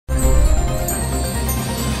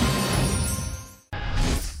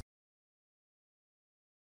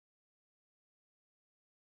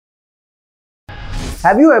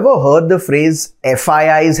Have you ever heard the phrase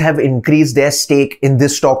FIIs have increased their stake in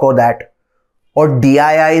this stock or that? Or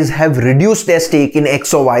DIIs have reduced their stake in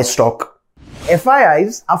X or Y stock?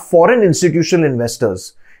 FIIs are foreign institutional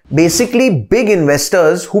investors, basically big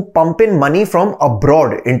investors who pump in money from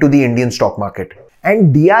abroad into the Indian stock market.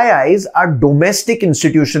 And DIIs are domestic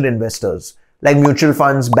institutional investors like mutual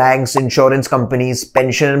funds, banks, insurance companies,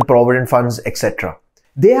 pension and provident funds, etc.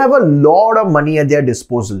 They have a lot of money at their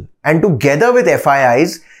disposal, and together with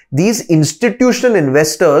FIIs, these institutional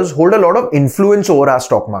investors hold a lot of influence over our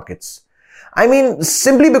stock markets. I mean,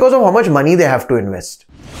 simply because of how much money they have to invest.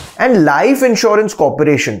 And Life Insurance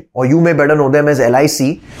Corporation, or you may better know them as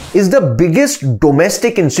LIC, is the biggest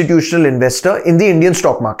domestic institutional investor in the Indian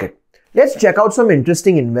stock market. Let's check out some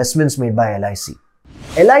interesting investments made by LIC.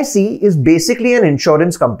 LIC is basically an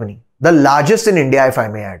insurance company, the largest in India if I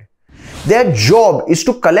may add. Their job is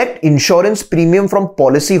to collect insurance premium from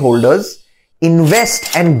policy holders,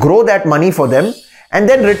 invest and grow that money for them, and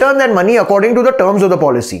then return that money according to the terms of the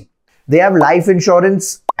policy. They have life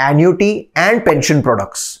insurance, annuity, and pension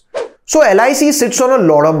products. So LIC sits on a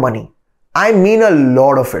lot of money. I mean a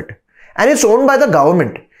lot of it. And it's owned by the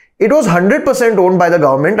government. It was 100% owned by the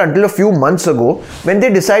government until a few months ago when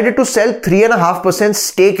they decided to sell 3.5%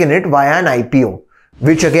 stake in it via an IPO,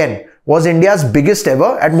 which again was India's biggest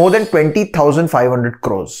ever at more than 20,500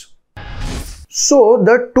 crores. So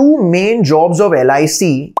the two main jobs of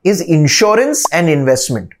LIC is insurance and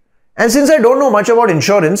investment. And since I don't know much about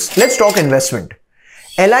insurance, let's talk investment.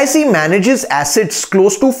 LIC manages assets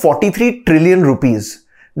close to 43 trillion rupees.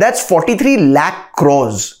 That's 43 lakh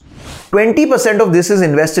crores. 20% of this is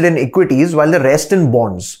invested in equities while the rest in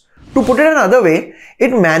bonds. To put it another way,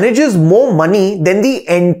 it manages more money than the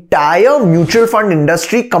entire mutual fund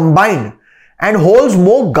industry combined and holds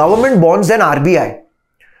more government bonds than RBI.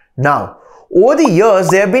 Now, over the years,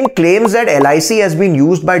 there have been claims that LIC has been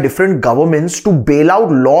used by different governments to bail out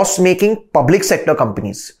loss-making public sector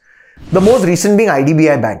companies. The most recent being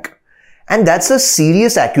IDBI Bank. And that's a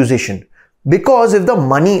serious accusation because if the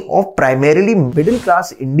money of primarily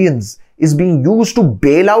middle-class Indians is being used to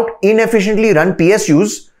bail out inefficiently run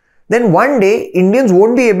PSUs, then one day Indians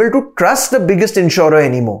won't be able to trust the biggest insurer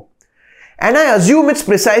anymore. And I assume it's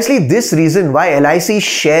precisely this reason why LIC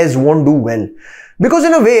shares won't do well. Because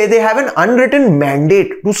in a way, they have an unwritten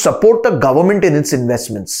mandate to support the government in its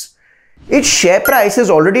investments. Its share price is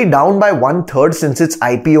already down by 1/3 since its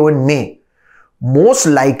IPO in May. Most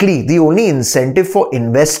likely, the only incentive for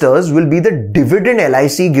investors will be the dividend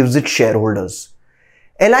LIC gives its shareholders.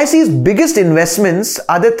 LIC's biggest investments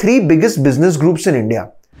are the three biggest business groups in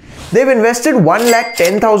India. They've invested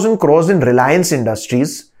 1,10,000 crores in Reliance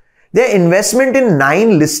Industries. Their investment in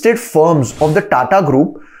 9 listed firms of the Tata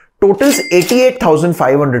Group totals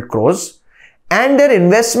 88,500 crores. And their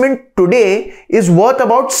investment today is worth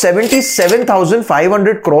about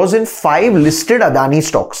 77,500 crores in 5 listed Adani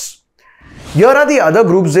stocks. Here are the other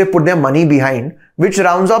groups they put their money behind, which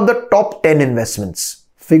rounds up the top 10 investments.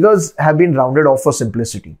 Figures have been rounded off for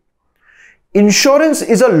simplicity. Insurance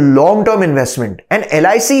is a long-term investment and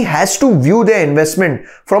LIC has to view their investment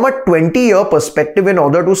from a 20-year perspective in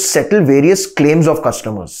order to settle various claims of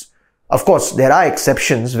customers. Of course, there are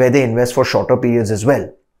exceptions where they invest for shorter periods as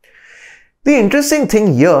well. The interesting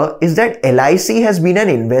thing here is that LIC has been an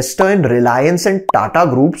investor in Reliance and Tata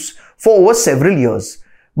groups for over several years,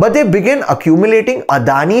 but they began accumulating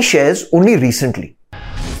Adani shares only recently.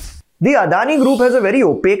 The Adani group has a very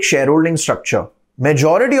opaque shareholding structure.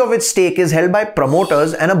 Majority of its stake is held by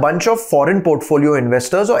promoters and a bunch of foreign portfolio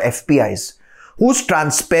investors or FPIs, whose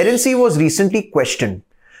transparency was recently questioned.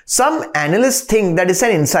 Some analysts think that it's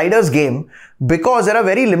an insider's game because there are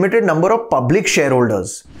very limited number of public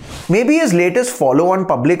shareholders. Maybe his latest follow-on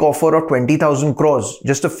public offer of 20,000 crores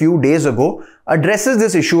just a few days ago addresses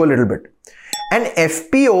this issue a little bit. An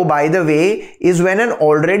FPO, by the way, is when an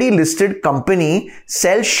already listed company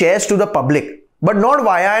sells shares to the public, but not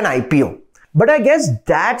via an IPO. But I guess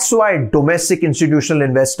that's why domestic institutional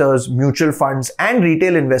investors, mutual funds, and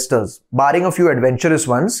retail investors, barring a few adventurous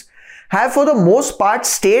ones, have for the most part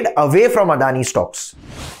stayed away from Adani stocks.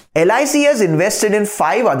 LIC has invested in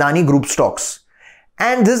 5 Adani Group stocks.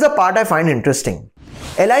 And this is the part I find interesting.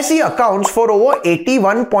 LIC accounts for over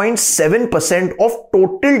 81.7% of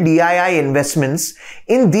total DII investments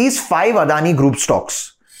in these 5 Adani Group stocks.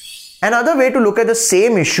 Another way to look at the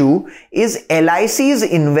same issue is LIC's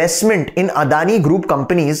investment in Adani Group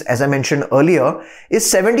companies, as I mentioned earlier, is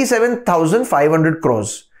 77,500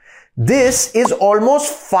 crores. This is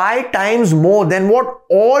almost 5 times more than what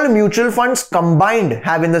all mutual funds combined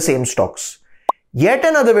have in the same stocks. Yet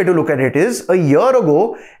another way to look at it is, a year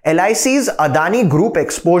ago, LIC's Adani Group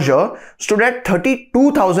exposure stood at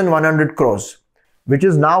 32,100 crores, which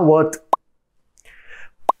is now worth.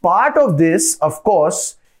 Part of this, of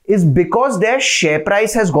course, is because their share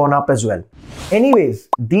price has gone up as well. Anyways,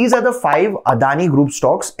 these are the 5 Adani Group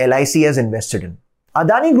stocks LIC has invested in.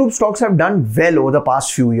 Adani Group stocks have done well over the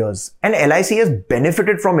past few years, and LIC has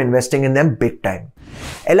benefited from investing in them big time.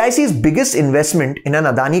 LIC's biggest investment in an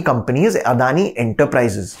Adani company is Adani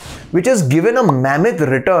Enterprises, which has given a mammoth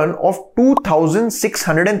return of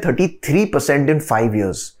 2,633% in 5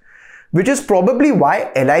 years, which is probably why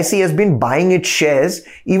LIC has been buying its shares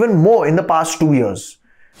even more in the past 2 years.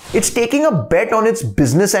 It's taking a bet on its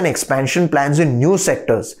business and expansion plans in new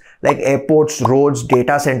sectors like airports, roads,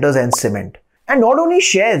 data centers, and cement. And not only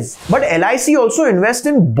shares, but LIC also invests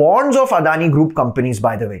in bonds of Adani Group companies,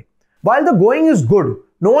 by the way. While the going is good,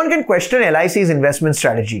 no one can question LIC's investment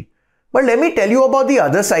strategy. But let me tell you about the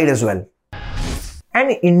other side as well.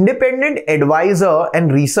 An independent advisor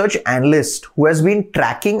and research analyst who has been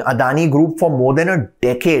tracking Adani Group for more than a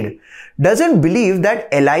decade doesn't believe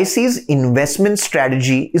that LIC's investment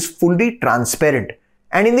strategy is fully transparent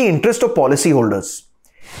and in the interest of policyholders.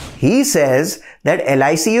 He says that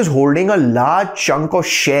LIC is holding a large chunk of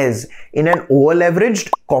shares in an over-leveraged,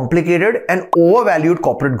 complicated and overvalued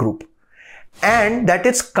corporate group, and that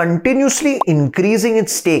it's continuously increasing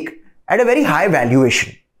its stake at a very high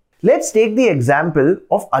valuation. Let's take the example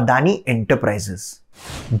of Adani Enterprises.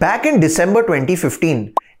 Back in December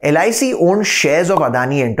 2015, LIC owned shares of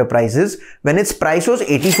Adani Enterprises when its price was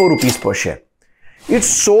 84 rupees per share. It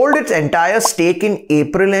sold its entire stake in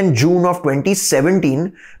April and June of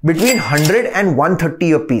 2017 between 100 and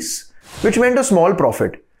 130 apiece, which meant a small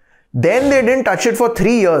profit. Then they didn't touch it for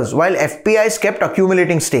 3 years while FPIs kept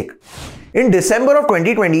accumulating stake. In December of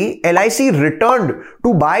 2020, LIC returned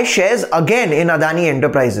to buy shares again in Adani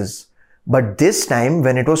Enterprises, but this time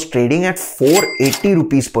when it was trading at 480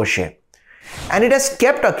 rupees per share. And it has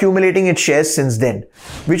kept accumulating its shares since then,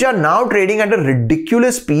 which are now trading at a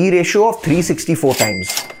ridiculous PE ratio of 364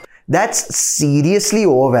 times. That's seriously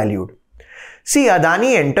overvalued. See,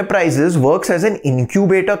 Adani Enterprises works as an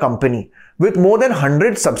incubator company with more than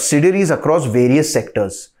 100 subsidiaries across various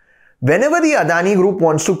sectors. Whenever the Adani Group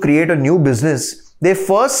wants to create a new business, they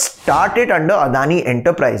first start it under Adani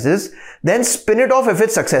Enterprises, then spin it off if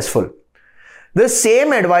it's successful. The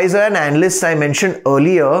same advisor and analyst I mentioned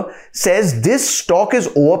earlier says this stock is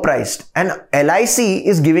overpriced and LIC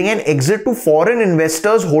is giving an exit to foreign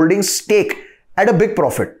investors holding stake at a big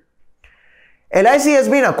profit. LIC has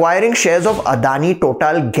been acquiring shares of Adani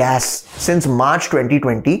Total Gas since March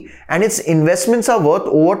 2020 and its investments are worth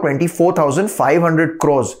over 24,500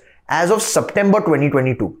 crores as of September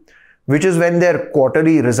 2022, which is when their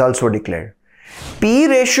quarterly results were declared. PE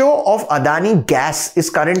ratio of Adani Gas is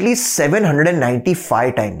currently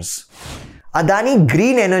 795 times. Adani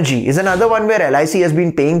Green Energy is another one where LIC has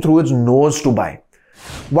been paying through its nose to buy.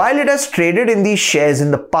 While it has traded in these shares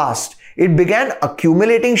in the past, it began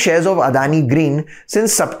accumulating shares of Adani Green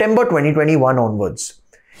since September 2021 onwards.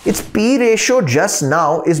 Its PE ratio just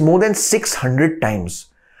now is more than 600 times.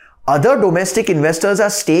 Other domestic investors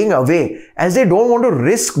are staying away as they don't want to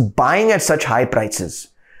risk buying at such high prices.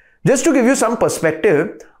 Just to give you some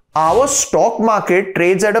perspective, our stock market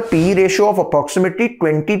trades at a PE ratio of approximately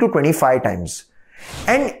 20 to 25 times.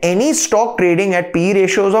 And any stock trading at PE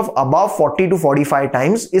ratios of above 40 to 45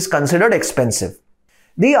 times is considered expensive.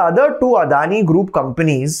 The other two Adani Group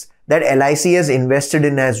companies that LIC has invested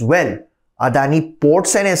in as well, Adani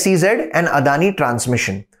Ports and SEZ and Adani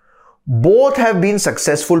Transmission, both have been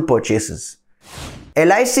successful purchases.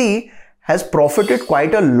 LIC has profited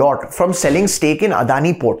quite a lot from selling stake in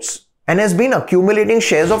Adani Ports and has been accumulating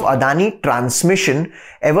shares of Adani Transmission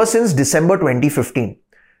ever since December 2015,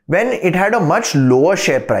 when it had a much lower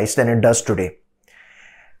share price than it does today.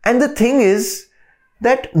 And the thing is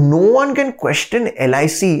that no one can question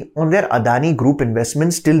LIC on their Adani Group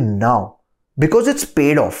investments till now because it's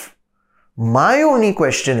paid off. My only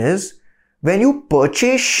question is, when you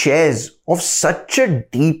purchase shares of such a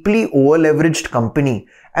deeply over-leveraged company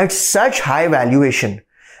at such high valuation,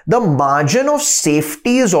 the margin of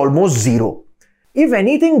safety is almost zero. If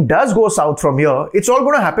anything does go south from here, it's all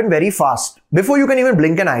going to happen very fast before you can even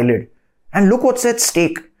blink an eyelid. And look what's at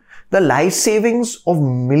stake: the life savings of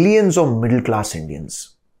millions of middle-class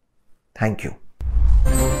Indians. Thank you.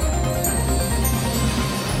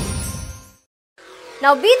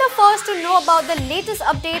 Now be the first to know about the latest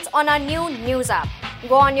updates on our new news app.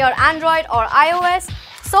 Go on your Android or iOS,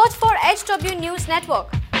 search for HW News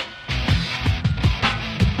Network.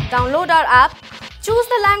 Download our app, choose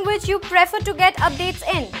the language you prefer to get updates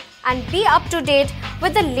in, and be up to date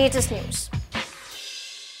with the latest news.